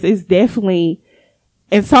process. Is definitely,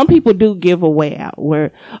 and some people do give a way out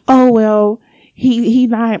where, oh, well, he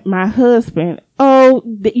not my husband. Oh,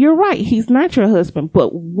 you're right. He's not your husband.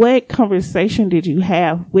 But what conversation did you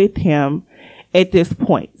have with him at this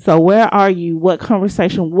point? So where are you? What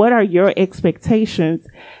conversation? What are your expectations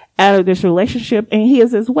out of this relationship? And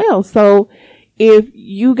his as well. So if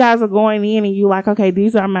you guys are going in and you like, okay,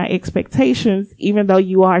 these are my expectations, even though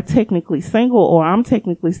you are technically single or I'm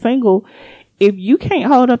technically single, if you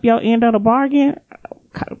can't hold up your end of the bargain,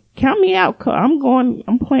 count me out.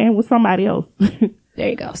 I'm playing with somebody else. There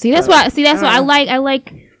you go. That's why I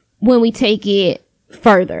like when we take it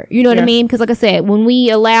further. You know what I mean? Because like I said, when we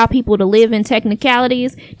allow people to live in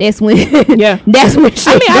technicalities, that's when that's when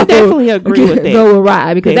shit I definitely agree with that. Go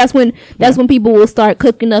awry, because that's when people will start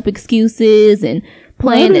cooking up excuses and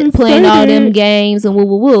playing all them games and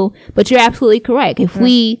woo. But you're absolutely correct. If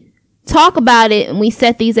we talk about it and we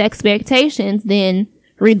set these expectations, then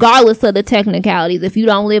regardless of the technicalities, if you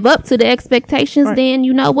don't live up to the expectations, then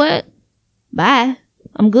you know what? Bye.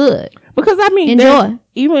 I'm good. Because enjoy.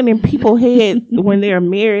 Even in people's head when they're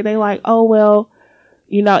married, they like, oh, well,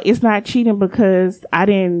 it's not cheating because I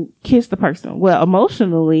didn't kiss the person. Well,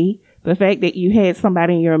 emotionally, the fact that you had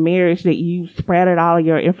somebody in your marriage that you spreaded all of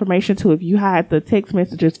your information to, if you hide the text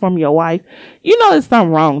messages from your wife, there's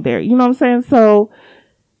something wrong there. You know what I'm saying? So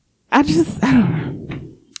I don't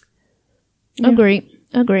know. Yeah.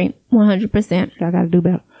 Agree. 100%. I got to do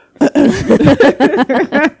better.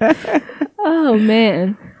 Oh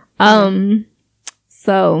man.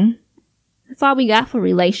 So that's all we got for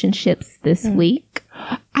relationships this week.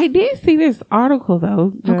 I did see this article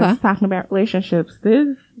though, just talking about relationships.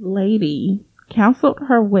 This lady canceled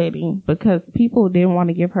her wedding because people didn't want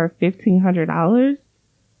to give her $1,500.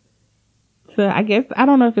 So I guess, I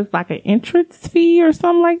don't know if it's like an entrance fee or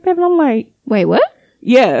something like that. And I'm like, wait, what?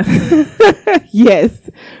 Yeah. Yes.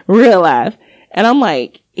 Real life. And I'm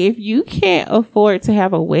like, if you can't afford to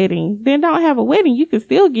have a wedding, then don't have a wedding. You can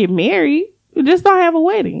still get married. You just don't have a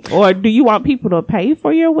wedding. Or do you want people to pay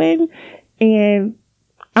for your wedding? And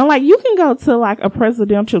I'm like, you can go to like a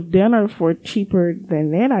presidential dinner for cheaper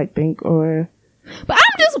than that, I think. Or, but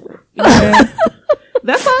I'm just,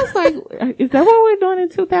 that's why I was like, is that what we're doing in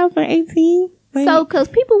 2018? Like, so, cause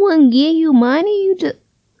people wouldn't give you money. You just,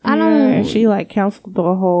 I don't. And she like canceled the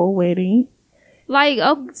whole wedding. Like,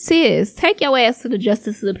 oh, sis, take your ass to the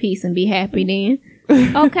justice of the peace and be happy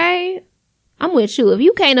then. Okay? I'm with you. If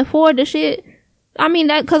you can't afford the shit, I mean,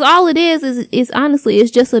 that, cause all it is honestly,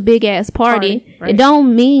 it's just a big ass party. Right. It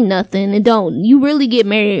don't mean nothing. You really get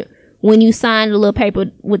married when you sign the little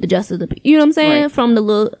paper with the justice of the peace. You know what I'm saying? Right. From the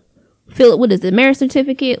little, what is it, marriage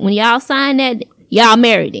certificate? When y'all sign that, y'all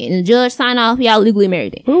married it. And the judge sign off, y'all legally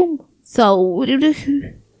married it. Boom. So,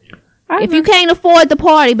 if you can't afford the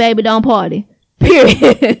party, baby, don't party.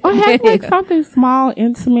 Period. Or have like something small,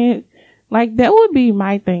 intimate. Like that would be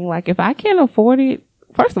my thing. Like if I can't afford it,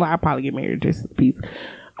 first of all, I'll probably get married just a piece.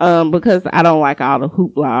 Because I don't like all the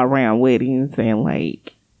hoopla around weddings and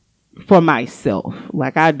like for myself.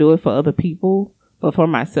 Like I do it for other people, but for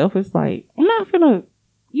myself, it's like I'm not finna.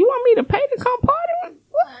 You want me to pay to come party?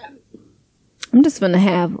 What? I'm just gonna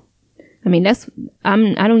have. I mean,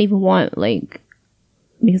 I don't even want like,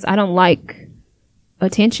 because I don't like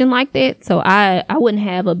attention like that, so I wouldn't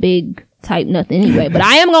have a big type nothing anyway, but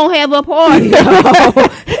I am gonna have a party.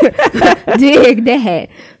 Dig that.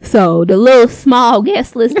 So the little small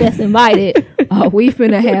guest list that's invited, we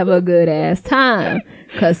finna have a good ass time,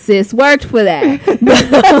 cause sis worked for that.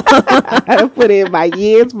 I put in my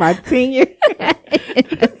years, my tenure.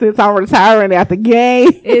 Since I'm retiring at the game,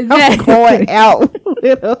 exactly. I'm going out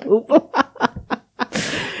with a hoopla.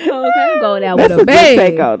 Okay, I'm going out with a bang.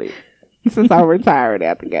 Take on it. Since I'm retired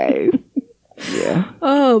at the game. Yeah.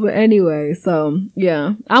 Oh, but anyway, so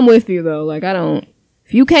yeah, I'm with you though. Like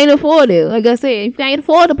if you can't afford it, like I said, if you can't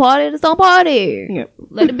afford the party, just don't party. Yep.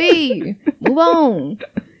 Let it be. Move on.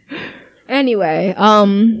 Anyway,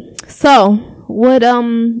 so what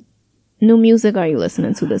new music are you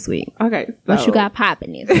listening to this week? Okay, so what you got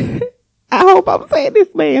popping is? I hope I'm saying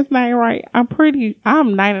this man's name right. I'm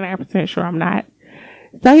 99% sure I'm not.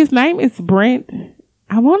 So his name is Brent.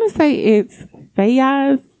 I want to say it's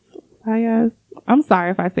Fayaz. I'm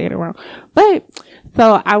sorry if I said it wrong. But,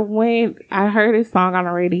 so I heard his song on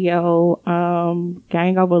the radio,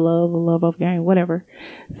 Gang Over Love, or Love of Gang, whatever.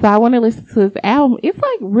 So I want to listen to his album. It's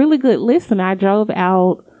like really good listen. I drove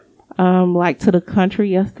out, like to the country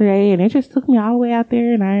yesterday, and it just took me all the way out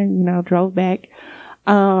there, and I, drove back.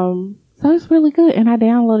 So it's really good. And I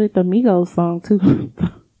downloaded the Migos song too.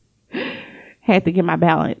 Had to get my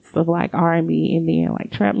balance of like R&B and then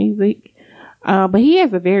like trap music. But he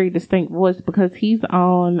has a very distinct voice because he's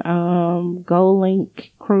on, Gold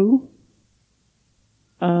Link Crew.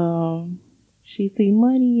 She see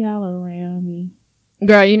money all around me.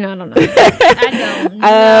 Girl, I don't know. I don't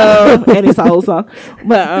know. And it's an old song.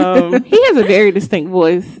 But he has a very distinct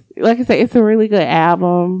voice. Like I said, it's a really good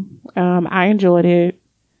album. I enjoyed it.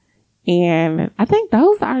 And I think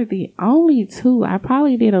those are the only two. I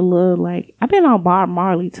probably did a little I've been on Bob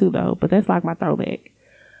Marley too though, but that's like my throwback.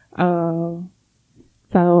 So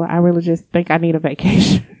I really just think I need a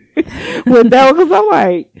vacation with that because I'm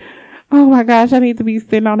like, oh my gosh, I need to be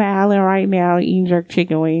sitting on the island right now eating jerk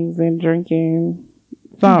chicken wings and drinking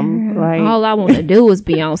something. Like all I want to do is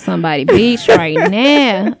be on somebody's beach right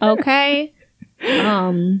now. Okay.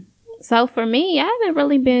 So for me, I haven't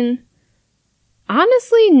really been,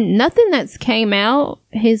 honestly, nothing that's came out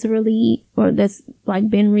has really, or that's like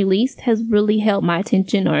been released has really held my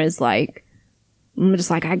attention, or is like, I'm just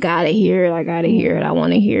like, I gotta hear it. I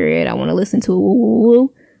want to hear it. I want to listen to it. Woo,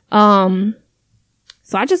 woo, woo.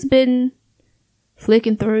 So I just been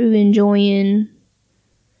flicking through, enjoying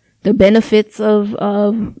the benefits of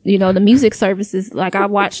the music services. Like I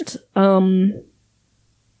watched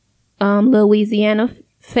Louisiana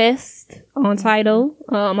Fest on Tidal.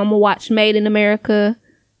 I'm gonna watch Made in America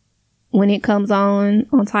when it comes on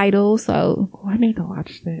Tidal. So I need to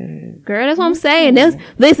watch that. Girl, that's what I'm saying.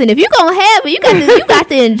 Listen, if you gonna have it, you got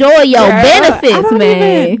to enjoy your benefits, I don't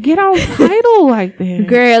man. Even get on Tidal like that.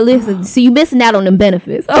 Girl, listen, so you missing out on them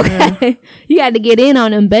benefits. Okay. You got to get in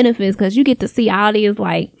on them benefits because you get to see all these,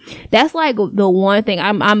 like, that's like the one thing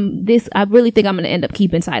I really think I'm gonna end up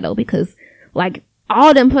keeping Tidal because like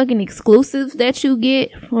all them fucking exclusives that you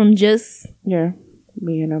get from just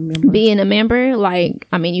being a member, like,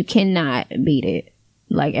 I mean, you cannot beat it,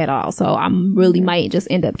 like, at all. So I really might just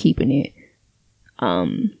end up keeping it.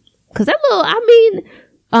 Cause that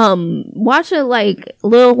watching like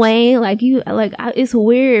Lil Wayne, it's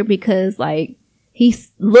weird because like he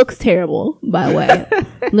looks terrible, by the way.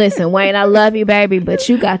 Listen, Wayne, I love you, baby, but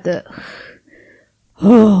you got to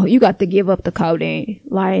give up the codeine.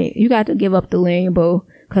 Like, you got to give up the lean, boo,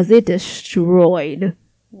 cause it destroyed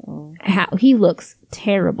how he looks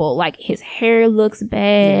terrible. Like his hair looks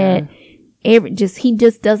bad. He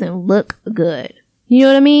just doesn't look good. You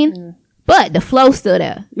know what I mean? Yeah. But the flow's still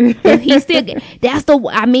there. He still,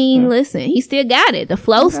 listen, he still got it. The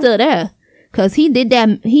flow's still there. Cause he did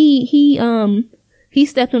that, he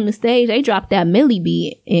stepped on the stage, they dropped that Millie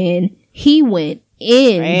beat, and he went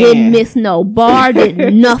in, didn't miss no bar,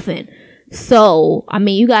 did nothing. So, I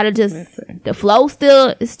mean, you gotta the flow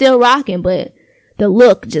still rocking, but the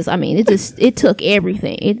look it took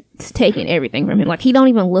everything. It's taking everything from him. Like, he don't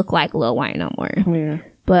even look like Lil Wayne no more. Yeah.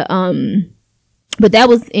 But that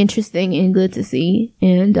was interesting and good to see.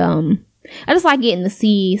 And, I just like getting to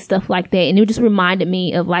see stuff like that. And it just reminded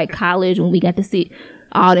me of like college when we got to see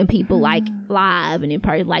all them people like live and in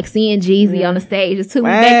person, like seeing Jeezy on the stage. It took me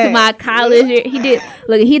back to my college.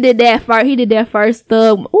 He did that first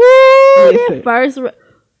Thug. Ooh, that first.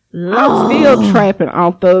 I'm still trapping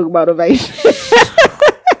on Thug Motivation.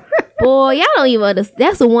 Boy, y'all don't even understand.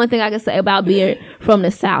 That's the one thing I can say about being from the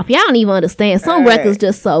South. Y'all don't even understand. Some records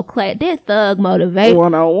just so clap. That Thug Motivation.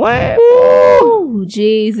 101. Ooh,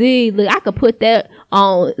 Jeezy. Look, I could put that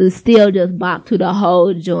on and still just bop to the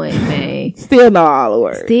whole joint, man. Still know all the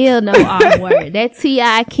words. That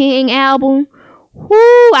T.I. King album.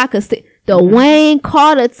 Whoo, I could still. The Wayne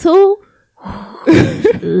Carter too.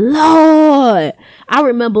 Lord. I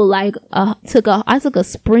remember like, I took a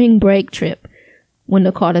spring break trip when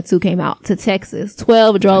the Carter 2 came out to Texas.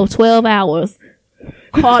 Drove 12 hours.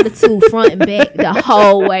 Carter 2 front and back the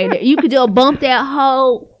whole way there. You could just bump that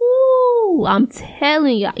whole, whoo, I'm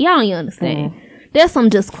telling y'all don't even understand. There's some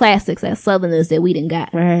just classics as Southerners that we done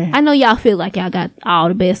got. I know y'all feel like y'all got all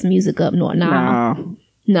the best music up north.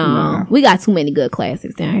 No. We got too many good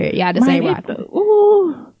classics down here. Y'all just ain't rocking.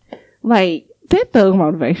 Ooh. Like, that Thug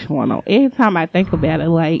Motivation one on. Every time I think about it,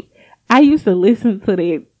 like, I used to listen to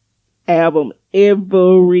that album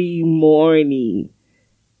every morning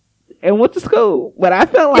and went to school, but I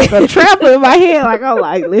felt like a trapper in my head. Like, I'm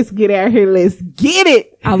like, let's get out here, let's get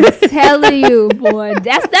it. I was telling you, boy,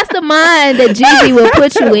 that's the mind that Jeezy will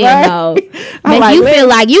put you in, though. Make like, you feel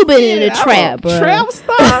like you've been in the trap, bro. Trap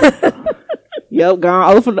star. Yep,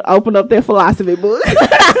 gone open up that philosophy book.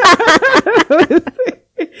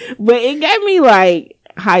 But it gave me like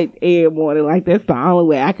hype every morning. Like, that's the only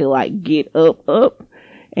way I could like get up.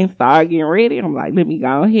 and start getting ready. I'm like, let me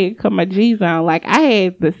go ahead and cut my G's on. Like, I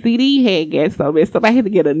had the CD had got so messed up. I had to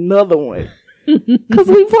get another one. Because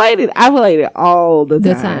we played it. I played it all the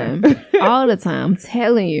time. All the time. I'm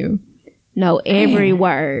telling you. Know every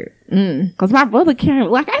word. Because my brother came,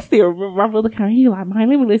 like, I still remember my brother came. He like, man,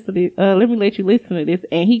 let me let you listen to this.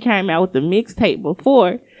 And he came out with the mixtape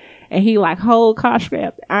before. And he like, whole car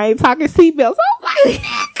strap. I ain't talking seatbelts. I was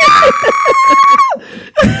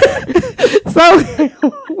like, so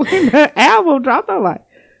when the album dropped, I'm like,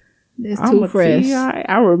 it's too fresh.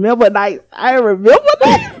 I remember nights.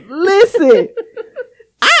 Listen,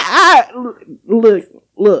 I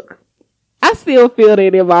look. I still feel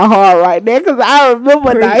that in my heart right now because I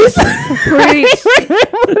remember nights.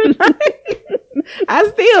 I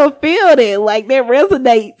still feel that, like, that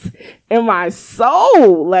resonates in my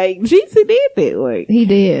soul. Like, GC did that. Like, he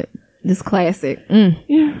did. This classic.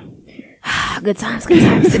 Yeah. Good times.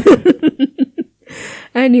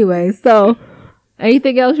 Anyway, so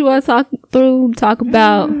anything else you want to talk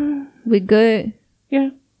about? We good? Yeah.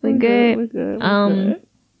 We good. We're good.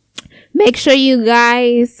 Make sure you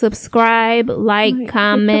guys subscribe, like,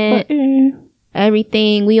 comment,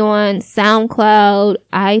 everything. We on SoundCloud,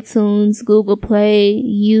 iTunes, Google Play,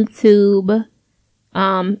 YouTube.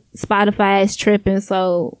 Spotify is tripping,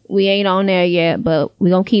 so we ain't on there yet, but we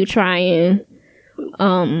gonna keep trying.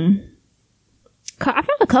 I found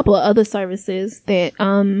a couple of other services that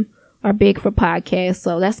are big for podcasts,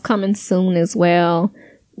 so that's coming soon as well.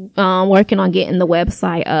 Working on getting the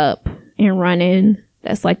website up and running.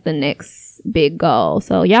 That's like the next big goal.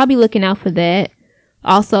 So y'all be looking out for that.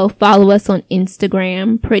 Also follow us on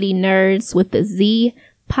Instagram, Pretty Nerds with the Z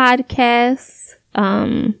podcast.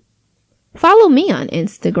 Follow me on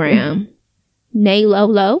Instagram, Nay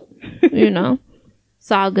Lolo. You know,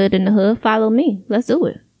 it's all good in the hood. Follow me. Let's do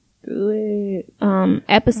it. Do it.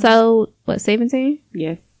 Episode 17?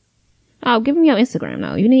 Yes. Oh, give me your Instagram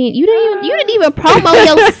though. You didn't even promo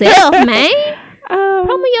yourself, man.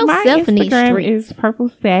 Promo yourself in these streets. My Instagram is Purple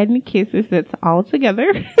Satin Kisses. It's all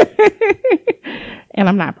together. And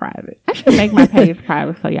I'm not private. I should make my page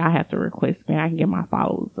private so y'all have to request me. I can get my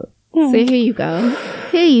followers up. So here you go.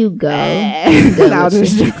 I'm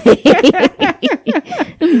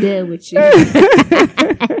done with you.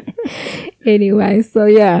 Anyway, so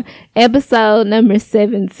yeah. Episode number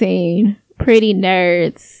 17. Pretty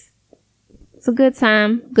Nerds. It's a good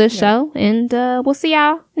time. Good show. And we'll see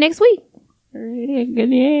y'all next week. Good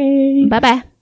day. Bye-bye.